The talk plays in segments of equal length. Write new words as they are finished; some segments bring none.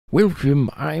Welcome,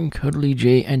 I'm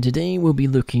CuddlyJay, and today we'll be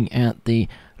looking at the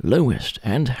lowest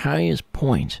and highest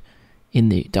point in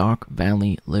the Dark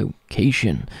Valley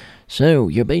location. So,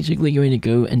 you're basically going to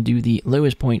go and do the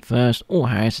lowest point first, or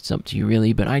highest, it's up to you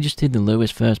really, but I just did the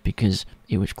lowest first because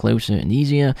it was closer and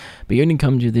easier. But you're going to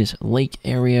come to this lake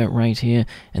area right here,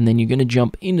 and then you're going to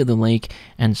jump into the lake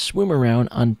and swim around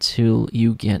until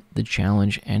you get the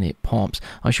challenge and it pops.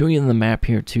 I'll show you the map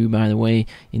here too, by the way,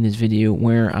 in this video,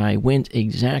 where I went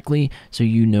exactly, so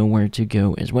you know where to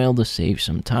go as well to save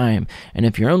some time. And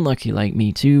if you're unlucky like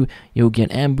me too, you'll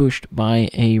get ambushed by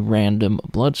a random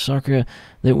bloodsucker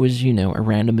that was, you know, a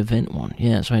random event one.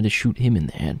 Yeah, so I had to shoot him in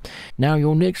the head. Now,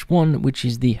 your next one, which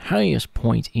is the highest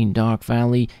point in Dark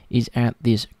Valley, is at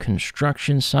this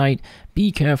construction site.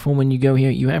 Be careful when you go here.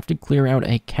 You have to clear out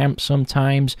a camp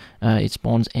sometimes. It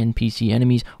spawns NPC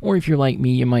enemies, or if you're like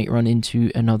me, you might run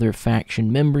into another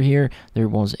faction member here. There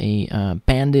was a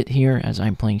bandit here, as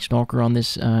I'm playing Stalker on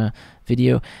this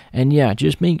video. And yeah,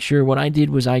 just make sure. What I did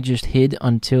was I just hid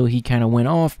until he kind of went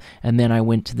off, and then I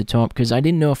went to the top, because I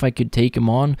didn't know if I could take him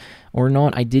on or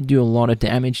not. I did do a lot of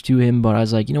damage to him, but I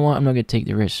was like, you know what, I'm not going to take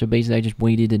the risk. So basically, I just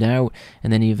waited it out,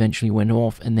 and then he eventually went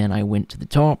off, and then I went to the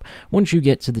top. Once you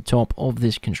get to the top of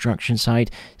this construction site,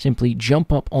 simply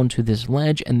jump up onto this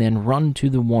ledge, and then run to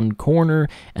the one corner,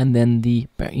 and then the,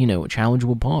 you know, challenge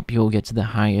will pop. You'll get to the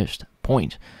highest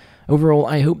point. Overall,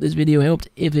 I hope this video helped.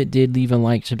 If it did, leave a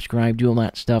like, subscribe, do all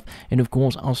that stuff, and of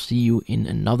course, I'll see you in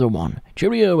another one.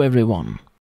 Cheerio, everyone!